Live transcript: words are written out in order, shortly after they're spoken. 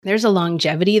There's a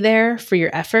longevity there for your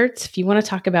efforts. If you want to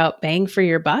talk about bang for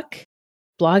your buck,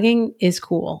 blogging is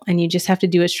cool, and you just have to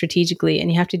do it strategically,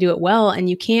 and you have to do it well, and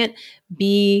you can't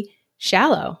be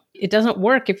shallow. It doesn't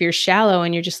work if you're shallow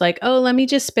and you're just like, oh, let me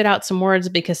just spit out some words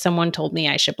because someone told me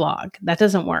I should blog. That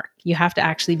doesn't work. You have to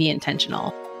actually be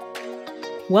intentional.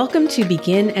 Welcome to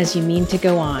Begin As You Mean to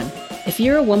Go On. If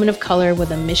you're a woman of color with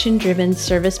a mission-driven,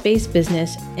 service-based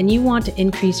business and you want to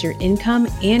increase your income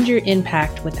and your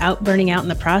impact without burning out in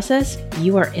the process,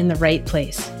 you are in the right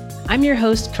place. I'm your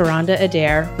host, Karanda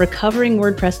Adair, recovering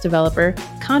WordPress developer,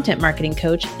 content marketing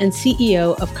coach, and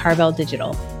CEO of Carvel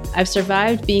Digital. I've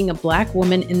survived being a Black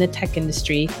woman in the tech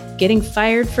industry, getting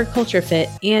fired for culture fit,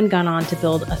 and gone on to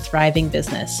build a thriving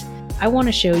business. I want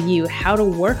to show you how to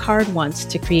work hard once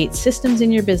to create systems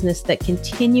in your business that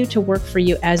continue to work for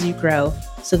you as you grow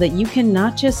so that you can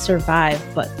not just survive,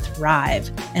 but thrive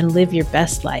and live your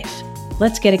best life.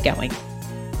 Let's get it going.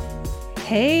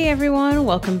 Hey everyone,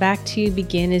 welcome back to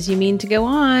Begin As You Mean to Go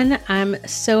On. I'm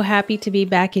so happy to be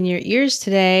back in your ears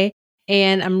today,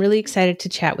 and I'm really excited to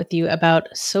chat with you about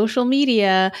social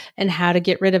media and how to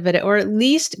get rid of it, or at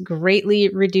least greatly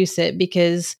reduce it,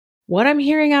 because what I'm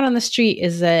hearing out on the street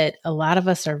is that a lot of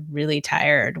us are really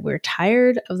tired. We're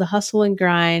tired of the hustle and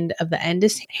grind, of the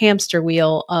endless hamster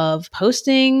wheel of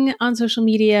posting on social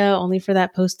media only for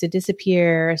that post to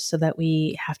disappear so that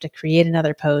we have to create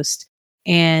another post.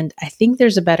 And I think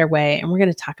there's a better way, and we're going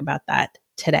to talk about that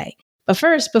today. But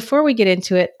first, before we get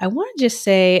into it, I want to just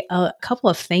say a couple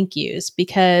of thank yous,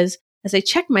 because as I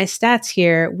check my stats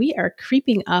here, we are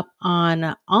creeping up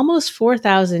on almost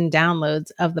 4,000 downloads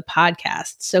of the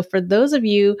podcast. So for those of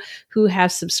you who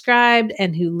have subscribed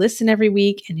and who listen every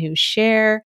week and who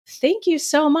share, thank you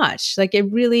so much. Like,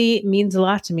 it really means a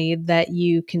lot to me that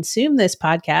you consume this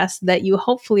podcast, that you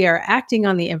hopefully are acting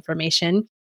on the information,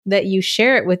 that you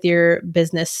share it with your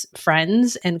business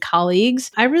friends and colleagues.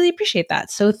 I really appreciate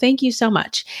that. So thank you so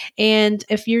much. And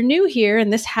if you're new here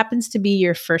and this happens to be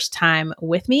your first time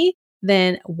with me,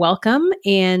 then welcome.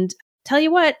 And tell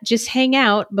you what, just hang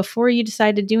out before you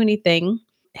decide to do anything.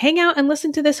 Hang out and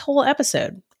listen to this whole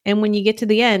episode. And when you get to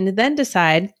the end, then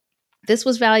decide this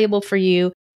was valuable for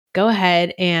you. Go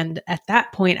ahead. And at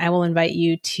that point, I will invite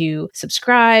you to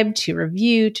subscribe, to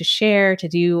review, to share, to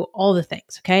do all the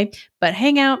things. Okay. But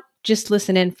hang out, just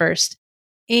listen in first.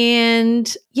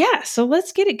 And yeah, so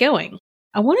let's get it going.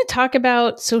 I want to talk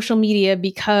about social media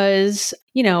because,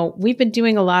 we've been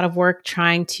doing a lot of work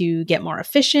trying to get more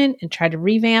efficient and try to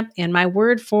revamp. And my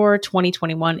word for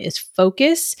 2021 is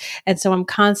focus. And so I'm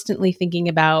constantly thinking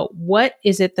about what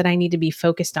is it that I need to be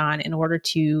focused on in order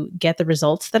to get the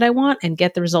results that I want and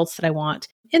get the results that I want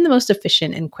in the most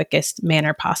efficient and quickest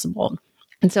manner possible.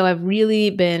 And so I've really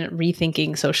been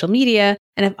rethinking social media.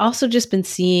 And I've also just been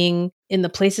seeing in the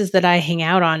places that I hang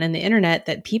out on in the internet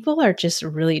that people are just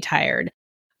really tired.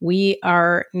 We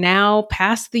are now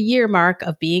past the year mark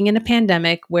of being in a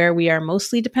pandemic where we are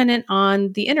mostly dependent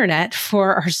on the internet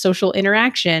for our social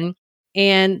interaction.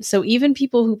 And so even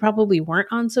people who probably weren't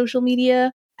on social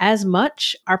media as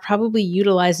much are probably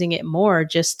utilizing it more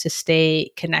just to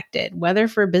stay connected, whether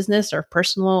for business or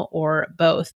personal or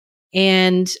both.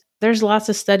 And there's lots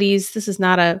of studies. This is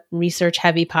not a research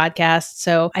heavy podcast,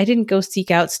 so I didn't go seek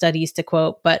out studies to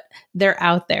quote, but they're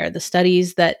out there. The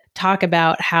studies that talk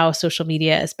about how social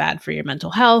media is bad for your mental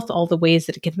health, all the ways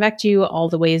that it can affect you, all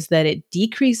the ways that it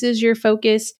decreases your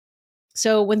focus.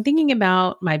 So when thinking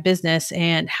about my business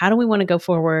and how do we want to go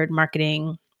forward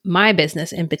marketing my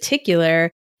business in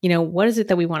particular, what is it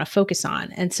that we want to focus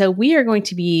on? And so we are going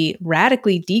to be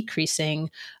radically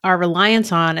decreasing our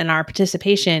reliance on and our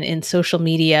participation in social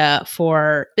media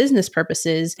for business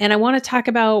purposes. And I want to talk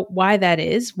about why that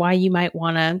is, why you might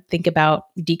want to think about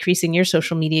decreasing your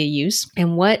social media use,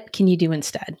 and what can you do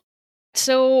instead.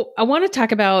 So I want to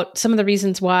talk about some of the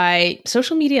reasons why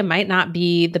social media might not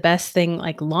be the best thing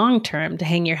like long-term to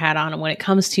hang your hat on when it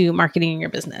comes to marketing your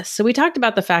business. So we talked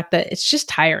about the fact that it's just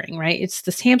tiring, right? It's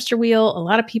this hamster wheel. A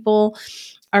lot of people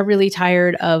are really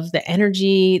tired of the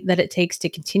energy that it takes to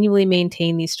continually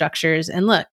maintain these structures. And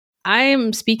look, I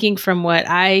am speaking from what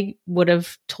I would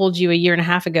have told you a year and a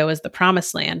half ago as the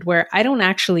promised land, where I don't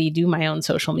actually do my own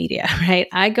social media, right?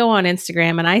 I go on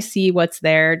Instagram and I see what's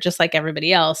there just like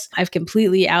everybody else. I've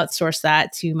completely outsourced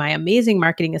that to my amazing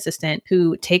marketing assistant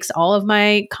who takes all of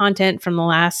my content from the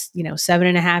last,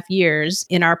 7.5 years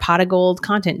in our pot of gold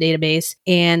content database.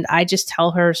 And I just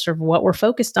tell her sort of what we're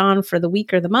focused on for the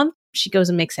week or the month. She goes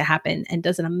and makes it happen and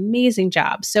does an amazing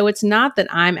job. So it's not that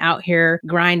I'm out here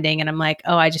grinding and I'm like,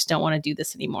 oh, I just don't want to do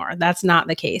this anymore. That's not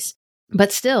the case.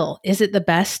 But still, is it the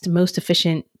best, most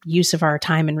efficient use of our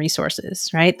time and resources,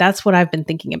 right? That's what I've been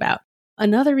thinking about.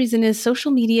 Another reason is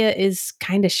social media is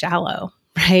kind of shallow,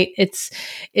 right?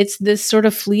 It's this sort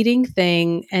of fleeting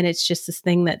thing, and it's just this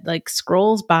thing that like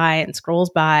scrolls by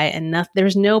and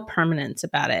there's no permanence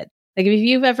about it. Like if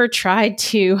you've ever tried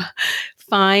to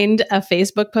find a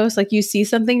Facebook post, like you see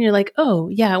something, you're like, oh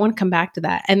yeah, I want to come back to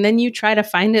that. And then you try to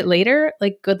find it later,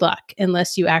 like good luck,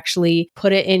 unless you actually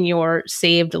put it in your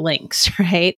saved links,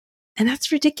 right? And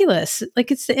that's ridiculous.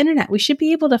 Like it's the internet. We should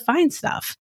be able to find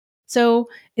stuff. So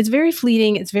it's very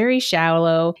fleeting. It's very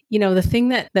shallow. The thing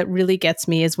that really gets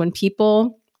me is when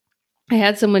I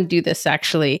had someone do this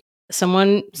actually.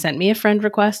 Someone sent me a friend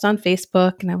request on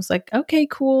Facebook and I was like, okay,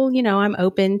 cool. I'm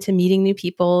open to meeting new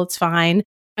people. It's fine.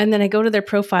 And then I go to their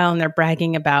profile and they're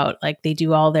bragging about like they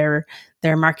do all their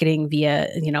marketing via,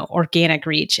 organic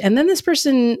reach. And then this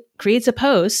person creates a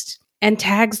post and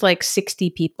tags like 60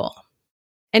 people.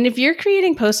 And if you're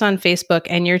creating posts on Facebook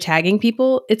and you're tagging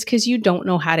people, it's because you don't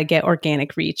know how to get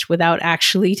organic reach without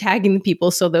actually tagging the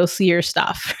people so they'll see your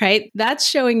stuff, right? That's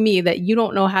showing me that you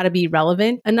don't know how to be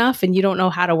relevant enough and you don't know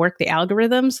how to work the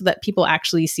algorithm so that people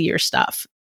actually see your stuff.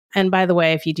 And by the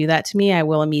way, if you do that to me, I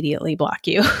will immediately block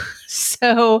you.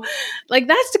 So, like,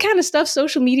 that's the kind of stuff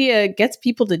social media gets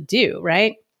people to do,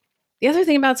 right? The other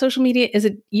thing about social media is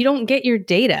that you don't get your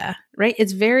data, right?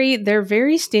 They're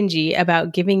very stingy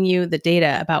about giving you the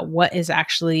data about what is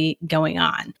actually going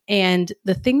on. And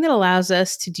the thing that allows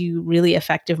us to do really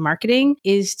effective marketing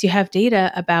is to have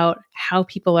data about how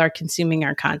people are consuming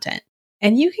our content.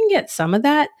 And you can get some of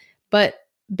that, but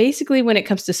basically when it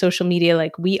comes to social media,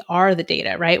 like we are the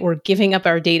data, right? We're giving up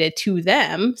our data to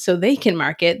them so they can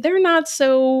market. They're not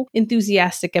so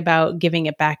enthusiastic about giving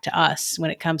it back to us when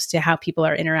it comes to how people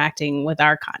are interacting with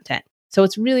our content. So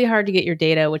it's really hard to get your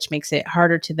data, which makes it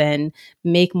harder to then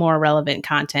make more relevant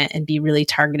content and be really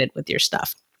targeted with your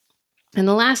stuff. And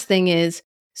the last thing is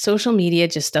social media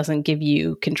just doesn't give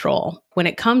you control. When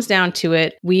it comes down to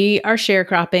it, we are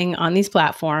sharecropping on these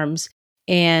platforms.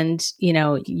 And,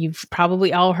 you've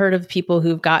probably all heard of people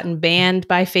who've gotten banned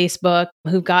by Facebook,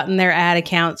 who've gotten their ad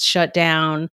accounts shut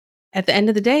down. At the end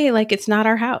of the day, like it's not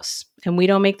our house and we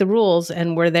don't make the rules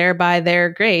and we're there by their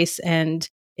grace. And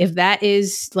if that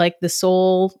is like the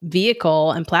sole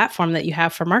vehicle and platform that you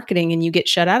have for marketing and you get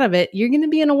shut out of it, you're going to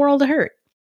be in a world of hurt.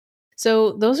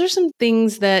 So those are some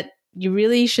things that you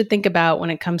really should think about when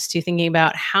it comes to thinking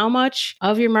about how much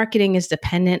of your marketing is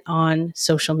dependent on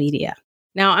social media.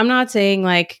 Now, I'm not saying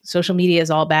like social media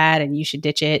is all bad and you should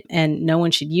ditch it and no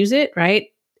one should use it, right?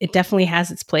 It definitely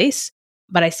has its place.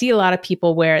 But I see a lot of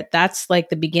people where that's like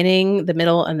the beginning, the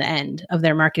middle, and the end of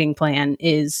their marketing plan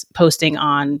is posting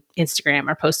on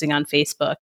Instagram or posting on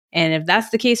Facebook. And if that's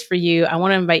the case for you, I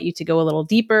want to invite you to go a little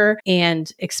deeper and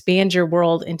expand your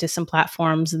world into some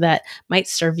platforms that might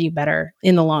serve you better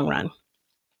in the long run.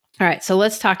 All right, so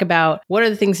let's talk about what are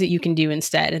the things that you can do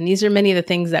instead. And these are many of the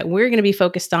things that we're going to be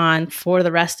focused on for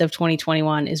the rest of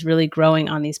 2021 is really growing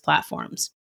on these platforms.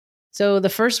 So the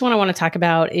first one I want to talk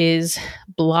about is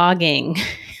blogging.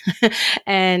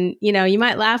 And, you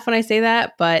might laugh when I say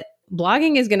that, but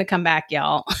blogging is going to come back,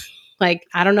 y'all. Like,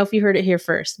 I don't know if you heard it here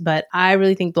first, but I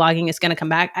really think blogging is going to come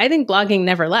back. I think blogging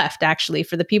never left, actually,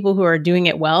 for the people who are doing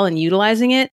it well and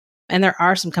utilizing it. And there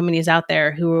are some companies out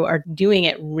there who are doing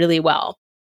it really well.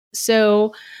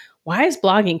 So why is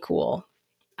blogging cool?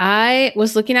 I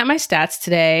was looking at my stats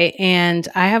today and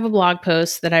I have a blog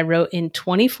post that I wrote in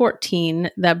 2014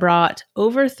 that brought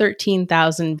over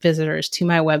 13,000 visitors to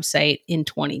my website in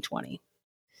 2020.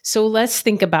 So let's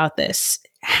think about this.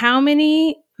 How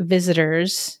many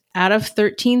visitors out of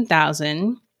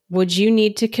 13,000 would you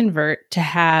need to convert to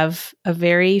have a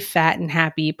very fat and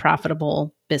happy,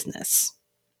 profitable business?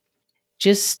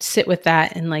 Just sit with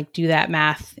that and like do that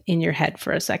math in your head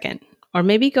for a second. Or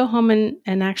maybe go home and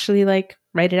actually like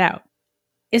write it out.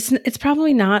 It's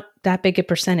probably not that big a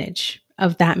percentage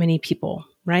of that many people,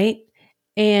 right?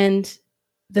 And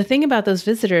the thing about those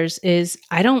visitors is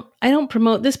I don't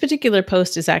promote this particular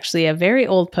post is actually a very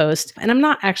old post and I'm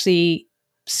not actually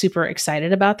super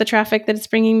excited about the traffic that it's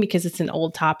bringing because it's an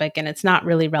old topic and it's not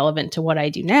really relevant to what I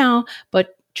do now,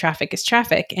 but traffic is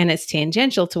traffic and it's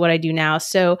tangential to what I do now.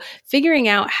 So figuring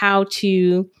out how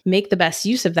to make the best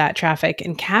use of that traffic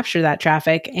and capture that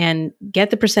traffic and get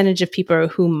the percentage of people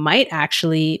who might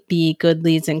actually be good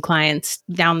leads and clients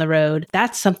down the road,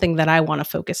 that's something that I want to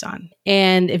focus on.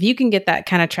 And if you can get that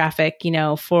kind of traffic,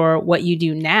 for what you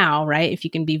do now, right? If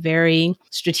you can be very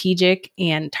strategic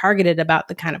and targeted about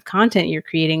the kind of content you're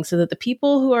creating so that the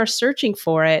people who are searching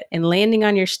for it and landing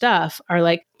on your stuff are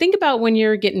like, think about when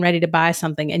you're getting ready to buy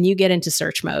something and you get into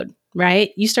search mode,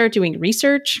 right? You start doing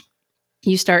research.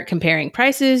 You start comparing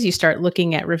prices, you start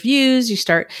looking at reviews, you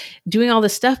start doing all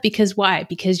this stuff because why?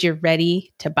 Because you're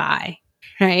ready to buy,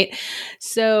 right?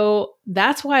 So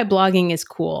that's why blogging is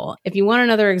cool. If you want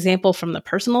another example from the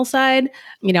personal side,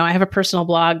 I have a personal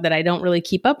blog that I don't really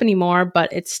keep up anymore,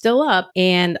 but it's still up.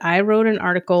 And I wrote an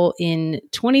article in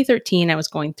 2013. I was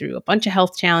going through a bunch of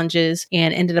health challenges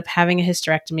and ended up having a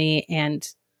hysterectomy. And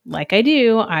like I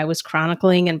do, I was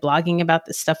chronicling and blogging about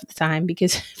this stuff at the time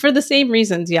because for the same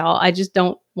reasons, y'all, I just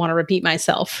don't want to repeat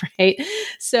myself, right?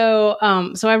 So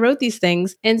I wrote these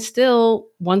things, and still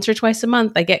once or twice a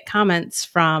month, I get comments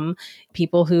from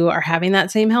people who are having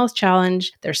that same health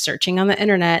challenge. They're searching on the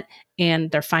internet and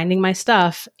they're finding my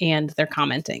stuff and they're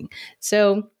commenting.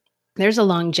 So there's a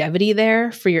longevity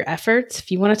there for your efforts. If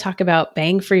you want to talk about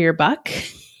bang for your buck,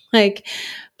 like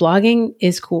blogging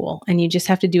is cool, and you just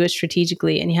have to do it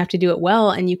strategically, and you have to do it well,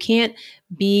 and you can't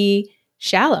be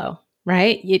shallow,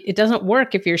 right? It doesn't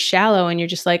work if you're shallow and you're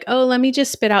just like, oh, let me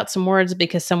just spit out some words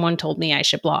because someone told me I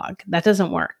should blog. That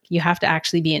doesn't work. You have to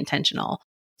actually be intentional.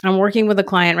 I'm working with a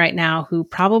client right now who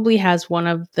probably has one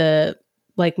of the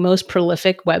most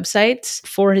prolific websites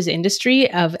for his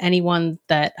industry of anyone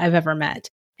that I've ever met.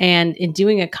 And in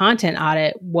doing a content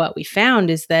audit, what we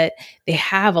found is that they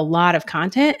have a lot of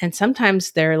content, and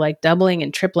sometimes they're doubling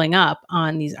and tripling up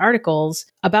on these articles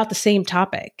about the same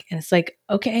topic. And it's like,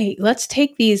 okay, let's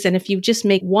take these. And if you just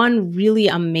make one really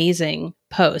amazing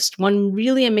post, one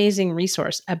really amazing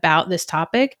resource about this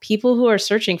topic, people who are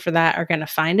searching for that are going to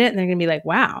find it, and they're going to be like,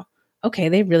 wow, okay,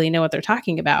 they really know what they're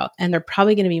talking about. And they're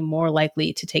probably going to be more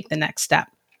likely to take the next step.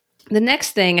 The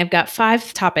next thing, I've got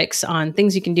 5 topics on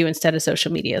things you can do instead of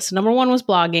social media. So number 1 was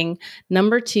blogging.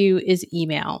 Number 2 is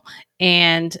email.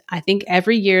 And I think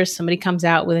every year somebody comes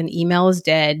out with an email is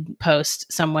dead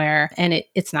post somewhere, and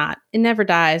it's not. It never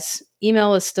dies.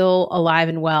 Email is still alive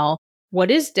and well. What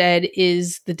is dead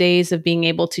is the days of being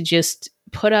able to just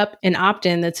put up an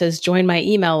opt-in that says join my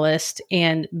email list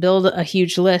and build a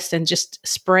huge list and just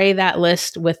spray that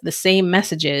list with the same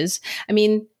messages. I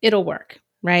mean, it'll work,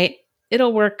 right?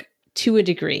 It'll work to a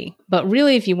degree. But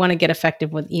really, if you want to get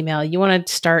effective with email, you want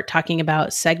to start talking about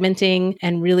segmenting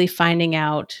and really finding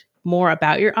out more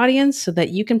about your audience so that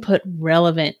you can put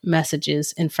relevant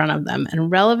messages in front of them. And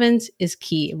relevance is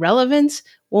key. Relevance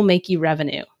will make you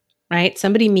revenue, right?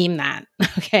 Somebody meme that,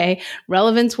 okay?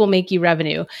 Relevance will make you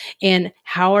revenue. And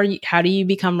how do you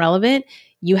become relevant?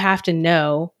 You have to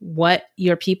know what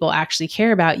your people actually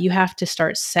care about. You have to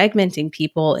start segmenting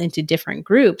people into different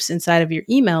groups inside of your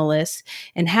email list.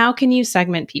 And how can you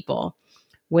segment people?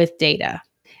 With data.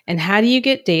 And how do you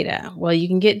get data? Well, you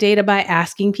can get data by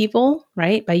asking people,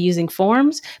 right? By using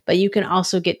forms, but you can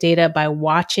also get data by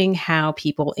watching how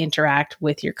people interact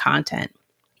with your content.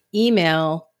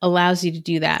 Email allows you to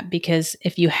do that because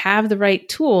if you have the right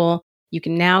tool, you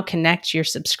can now connect your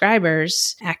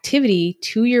subscribers' activity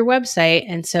to your website.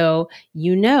 And so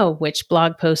you know which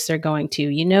blog posts they're going to,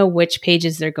 you know which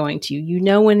pages they're going to, you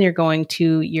know when they're going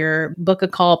to your book a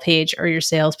call page or your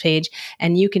sales page.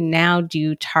 And you can now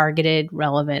do targeted,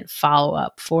 relevant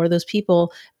follow-up for those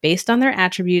people based on their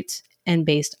attributes and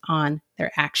based on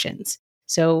their actions.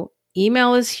 So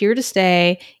email is here to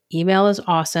stay. Email is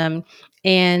awesome.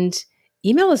 And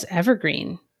email is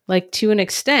evergreen. To an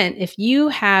extent, if you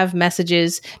have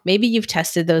messages, maybe you've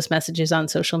tested those messages on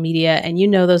social media and you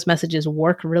know those messages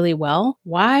work really well,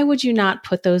 why would you not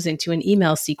put those into an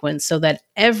email sequence so that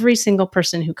every single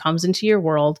person who comes into your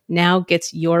world now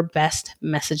gets your best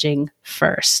messaging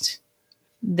first?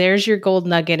 There's your gold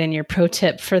nugget and your pro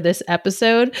tip for this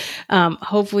episode.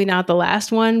 Hopefully not the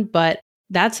last one, but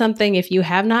that's something, if you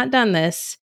have not done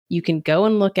this, you can go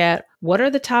and look at what are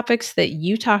the topics that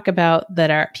you talk about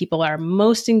that people are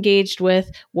most engaged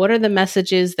with? What are the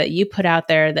messages that you put out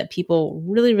there that people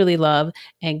really, really love?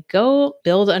 And go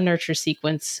build a nurture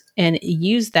sequence and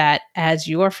use that as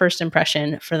your first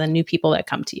impression for the new people that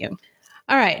come to you.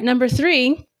 All right, number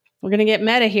 3, we're going to get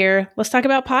meta here. Let's talk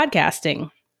about podcasting.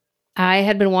 I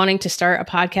had been wanting to start a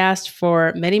podcast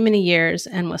for many, many years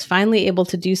and was finally able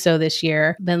to do so this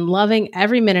year. Been loving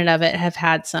every minute of it, have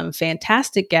had some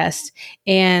fantastic guests.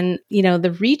 And,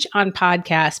 the reach on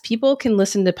podcasts, people can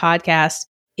listen to podcasts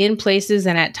in places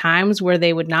and at times where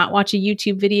they would not watch a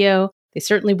YouTube video. They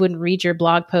certainly wouldn't read your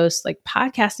blog posts.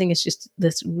 Podcasting is just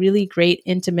this really great,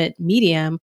 intimate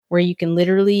medium where you can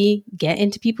literally get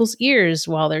into people's ears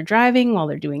while they're driving, while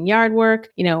they're doing yard work,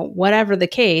 whatever the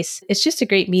case. It's just a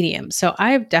great medium. So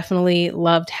I've definitely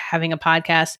loved having a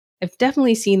podcast. I've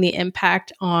definitely seen the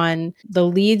impact on the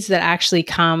leads that actually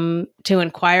come to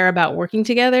inquire about working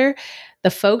together. The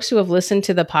folks who have listened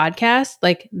to the podcast,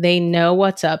 like they know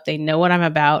what's up. They know what I'm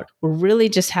about. We're really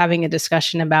just having a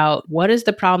discussion about what is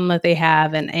the problem that they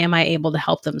have and am I able to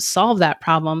help them solve that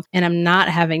problem? And I'm not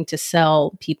having to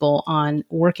sell people on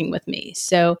working with me.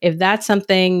 So if that's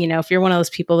something, if you're one of those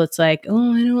people that's like,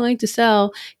 oh, I don't like to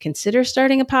sell, consider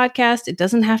starting a podcast. It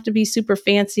doesn't have to be super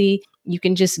fancy. You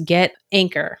can just get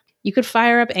Anchor. You could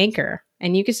fire up Anchor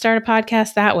and you could start a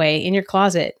podcast that way in your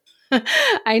closet.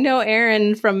 I know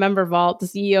Erin from Member Vault, the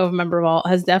CEO of Member Vault,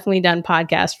 has definitely done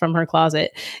podcasts from her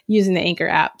closet using the Anchor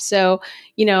app. So,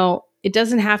 it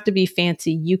doesn't have to be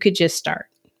fancy. You could just start.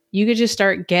 You could just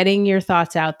start getting your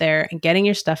thoughts out there and getting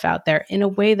your stuff out there in a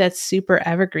way that's super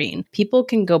evergreen. People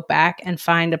can go back and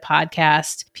find a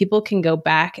podcast. People can go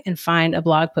back and find a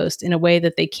blog post in a way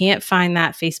that they can't find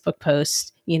that Facebook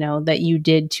post, that you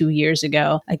did 2 years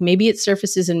ago. Like maybe it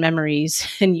surfaces in memories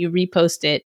and you repost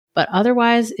it. But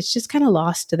otherwise, it's just kind of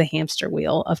lost to the hamster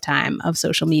wheel of time of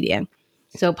social media.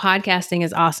 So podcasting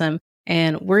is awesome.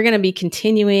 And we're going to be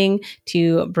continuing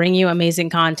to bring you amazing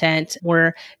content.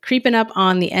 We're creeping up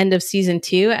on the end of season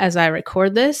 2 as I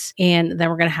record this. And then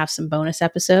we're going to have some bonus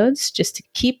episodes just to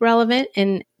keep relevant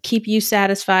and keep you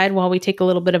satisfied while we take a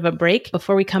little bit of a break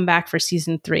before we come back for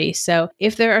season 3. So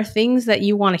if there are things that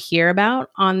you want to hear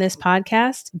about on this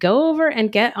podcast, go over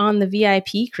and get on the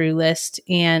VIP crew list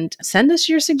and send us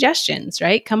your suggestions,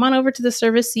 right? Come on over to the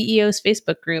Service CEOs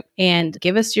Facebook group and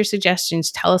give us your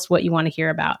suggestions. Tell us what you want to hear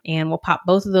about. And we'll pop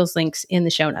both of those links in the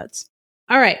show notes.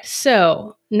 All right.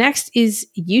 So next is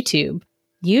YouTube.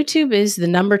 YouTube is the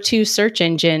number 2 search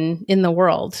engine in the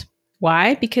world.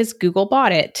 Why? Because Google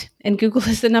bought it, and Google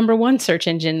is the number 1 search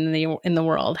engine in the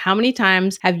world. How many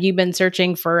times have you been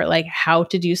searching for like how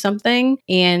to do something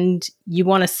and you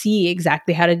want to see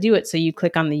exactly how to do it? So you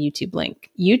click on the YouTube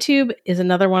link. YouTube is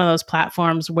another one of those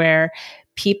platforms where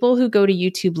people who go to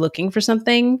YouTube looking for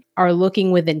something are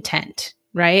looking with intent,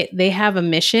 right? They have a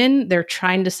mission. They're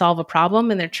trying to solve a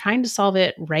problem and they're trying to solve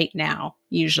it right now,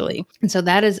 usually. And so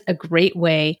that is a great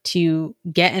way to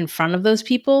get in front of those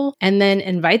people and then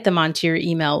invite them onto your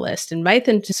email list, invite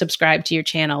them to subscribe to your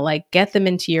channel, like get them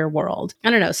into your world. I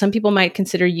don't know. Some people might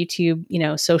consider YouTube,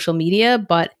 social media,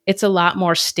 but it's a lot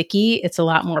more sticky. It's a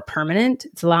lot more permanent.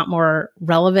 It's a lot more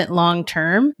relevant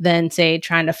long-term than say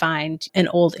trying to find an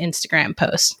old Instagram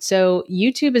post. So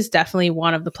YouTube is definitely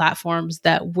one of the platforms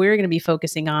that we're going to be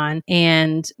focusing on.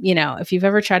 And, if you've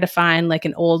ever tried to find like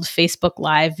an old Facebook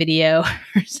Live video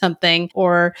or something,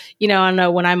 or, I don't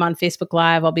know, when I'm on Facebook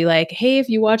Live, I'll be like, hey, if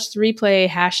you watch the replay,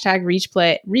 hashtag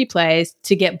replays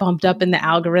to get bumped up in the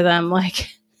algorithm. Like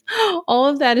all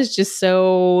of that is just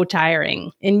so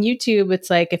tiring. In YouTube, it's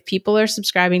like if people are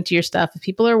subscribing to your stuff, if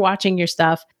people are watching your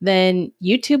stuff, then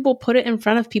YouTube will put it in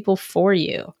front of people for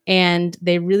you. And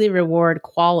they really reward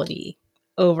quality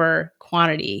over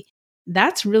quantity.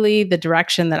 That's really the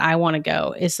direction that I want to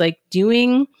go, is like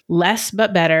doing less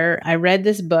but better. I read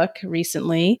this book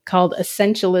recently called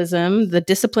Essentialism, The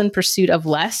Disciplined Pursuit of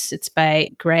Less. It's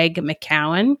by Greg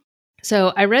McKeown.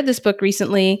 So I read this book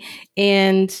recently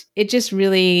and it just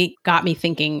really got me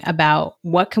thinking about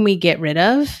what can we get rid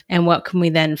of and what can we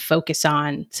then focus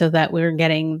on so that we're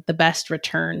getting the best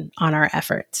return on our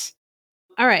efforts.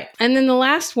 All right. And then the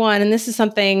last one, and this is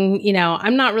something,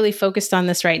 I'm not really focused on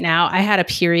this right now. I had a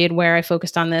period where I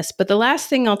focused on this, but the last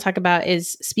thing I'll talk about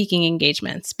is speaking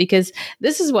engagements, because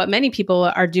this is what many people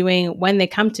are doing when they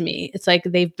come to me. It's like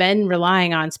they've been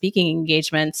relying on speaking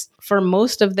engagements for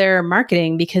most of their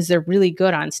marketing because they're really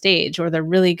good on stage, or they're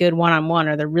really good one-on-one,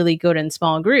 or they're really good in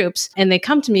small groups. And they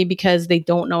come to me because they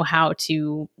don't know how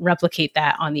to replicate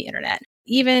that on the internet.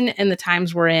 Even in the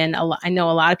times we're in, I know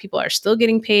a lot of people are still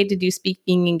getting paid to do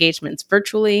speaking engagements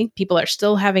virtually. People are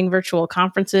still having virtual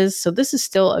conferences. So this is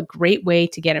still a great way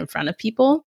to get in front of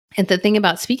people. And the thing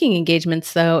about speaking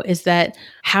engagements, though, is that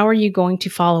how are you going to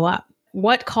follow up?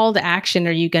 What call to action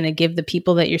are you going to give the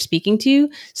people that you're speaking to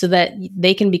so that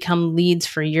they can become leads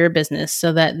for your business,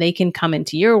 so that they can come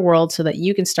into your world, so that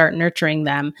you can start nurturing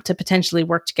them to potentially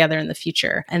work together in the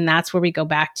future? And that's where we go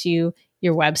back to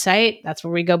your website. That's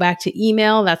where we go back to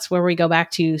email. That's where we go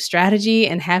back to strategy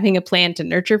and having a plan to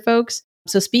nurture folks.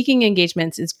 So speaking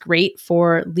engagements is great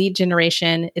for lead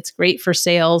generation. It's great for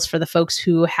sales for the folks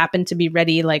who happen to be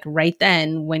ready like right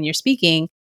then when you're speaking.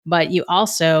 But you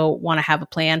also want to have a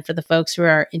plan for the folks who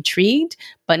are intrigued,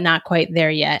 but not quite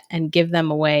there yet, and give them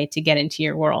a way to get into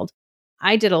your world.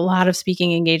 I did a lot of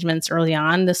speaking engagements early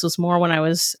on. This was more when I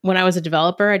was a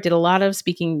developer. I did a lot of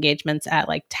speaking engagements at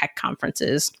like tech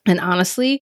conferences. And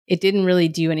honestly, it didn't really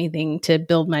do anything to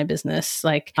build my business.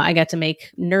 Like I got to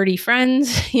make nerdy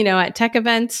friends, at tech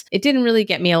events. It didn't really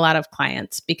get me a lot of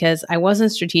clients because I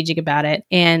wasn't strategic about it.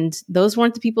 And those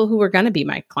weren't the people who were going to be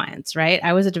my clients, right?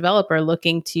 I was a developer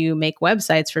looking to make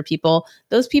websites for people.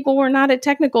 Those people were not at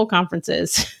technical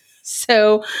conferences.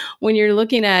 So when you're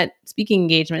looking at speaking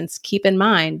engagements, keep in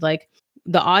mind, like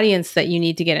the audience that you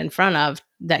need to get in front of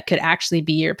that could actually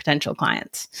be your potential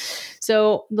clients.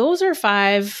 So those are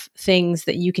 5 things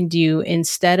that you can do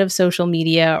instead of social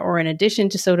media or in addition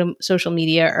to social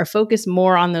media, or focus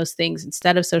more on those things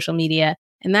instead of social media.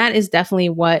 And that is definitely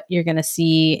what you're going to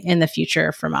see in the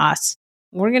future from us.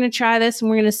 We're going to try this and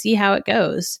we're going to see how it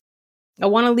goes. I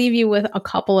want to leave you with a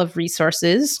couple of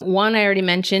resources. One, I already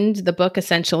mentioned the book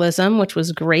Essentialism, which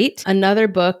was great. Another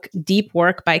book, Deep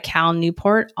Work by Cal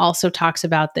Newport, also talks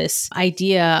about this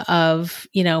idea of,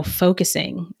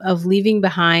 focusing, of leaving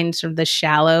behind sort of the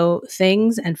shallow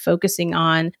things and focusing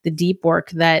on the deep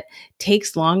work that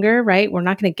takes longer, right? We're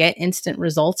not going to get instant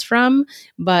results from,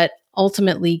 but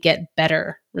ultimately get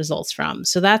better results from.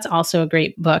 So that's also a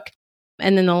great book.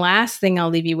 And then the last thing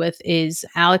I'll leave you with is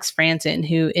Alex Franzen,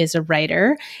 who is a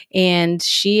writer, and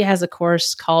she has a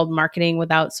course called Marketing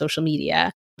Without Social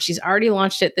Media. She's already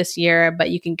launched it this year, but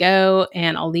you can go,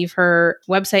 and I'll leave her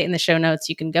website in the show notes.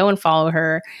 You can go and follow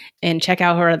her and check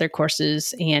out her other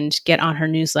courses and get on her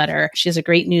newsletter. She has a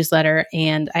great newsletter,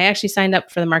 and I actually signed up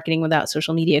for the Marketing Without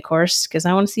Social Media course because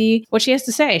I want to see what she has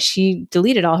to say. She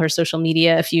deleted all her social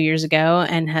media a few years ago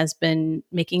and has been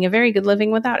making a very good living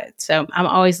without it. So I'm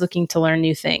always looking to learn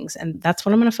new things, and that's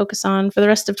what I'm going to focus on for the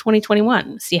rest of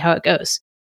 2021, see how it goes.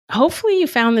 Hopefully you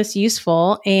found this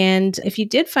useful. And if you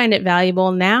did find it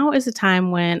valuable, now is the time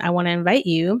when I want to invite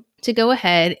you to go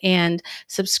ahead and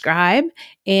subscribe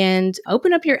and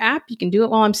open up your app. You can do it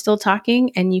while I'm still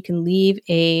talking, and you can leave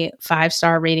a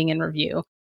 5-star rating and review.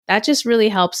 That just really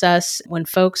helps us when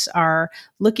folks are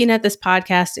looking at this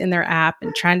podcast in their app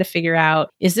and trying to figure out,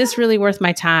 is this really worth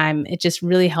my time? It just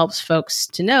really helps folks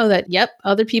to know that, yep,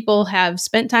 other people have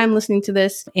spent time listening to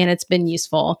this and it's been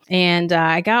useful. And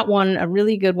I got a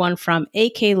really good one from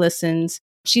AK Listens.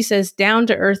 She says, down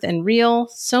to earth and real,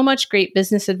 so much great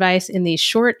business advice in these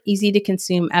short, easy to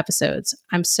consume episodes.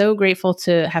 I'm so grateful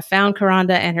to have found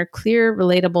Karanda and her clear,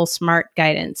 relatable, smart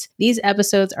guidance. These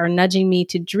episodes are nudging me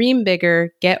to dream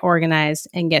bigger, get organized,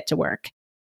 and get to work.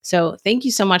 So thank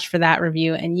you so much for that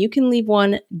review. And you can leave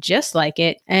one just like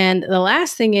it. And the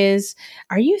last thing is,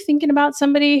 are you thinking about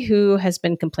somebody who has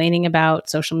been complaining about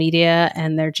social media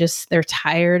and they're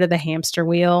tired of the hamster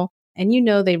wheel? And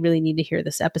they really need to hear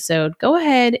this episode, go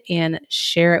ahead and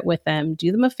share it with them.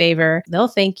 Do them a favor. They'll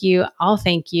thank you. I'll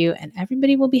thank you. And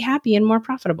everybody will be happy and more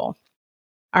profitable.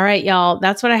 All right, y'all.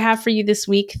 That's what I have for you this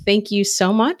week. Thank you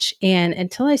so much. And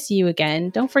until I see you again,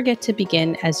 don't forget to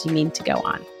begin as you mean to go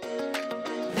on.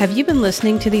 Have you been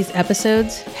listening to these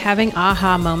episodes, having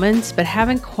aha moments, but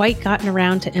haven't quite gotten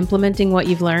around to implementing what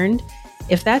you've learned?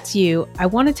 If that's you, I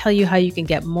want to tell you how you can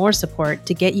get more support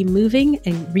to get you moving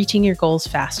and reaching your goals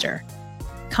faster.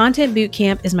 Content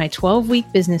Bootcamp is my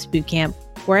 12-week business bootcamp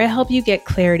where I help you get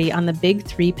clarity on the big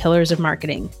 3 pillars of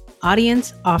marketing: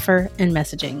 audience, offer, and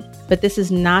messaging. But this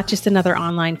is not just another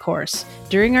online course.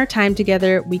 During our time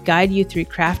together, we guide you through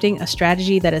crafting a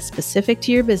strategy that is specific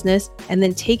to your business and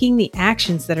then taking the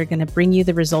actions that are going to bring you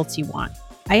the results you want.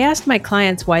 I asked my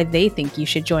clients why they think you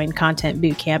should join Content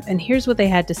Bootcamp, and here's what they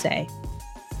had to say.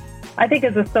 I think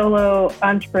as a solo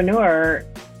entrepreneur,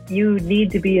 you need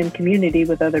to be in community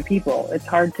with other people. It's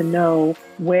hard to know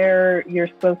where you're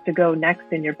supposed to go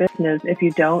next in your business if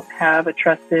you don't have a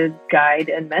trusted guide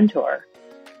and mentor.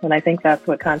 And I think that's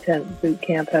what Content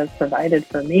Bootcamp has provided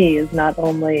for me, is not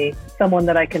only someone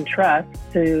that I can trust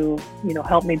to,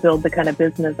 help me build the kind of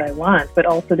business I want, but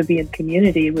also to be in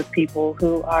community with people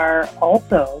who are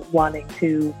also wanting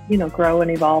to, grow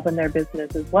and evolve in their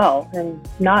business as well. And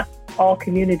not all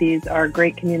communities are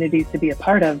great communities to be a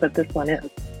part of, but this one is.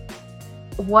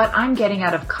 What I'm getting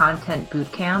out of Content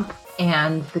Bootcamp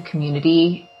and the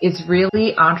community is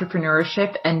really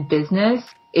entrepreneurship and business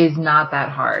is not that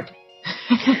hard.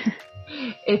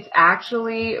 It's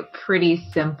actually pretty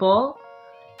simple,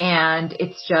 and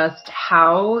it's just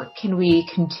how can we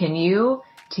continue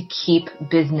to keep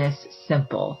business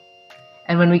simple?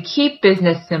 And when we keep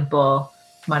business simple,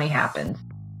 money happens.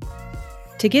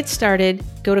 To get started,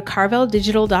 go to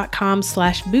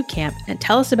carveldigital.com/bootcamp and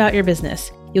tell us about your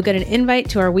business. You'll get an invite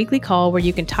to our weekly call where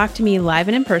you can talk to me live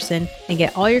and in person and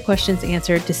get all your questions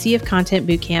answered to see if Content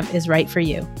Bootcamp is right for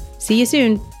you. See you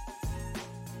soon.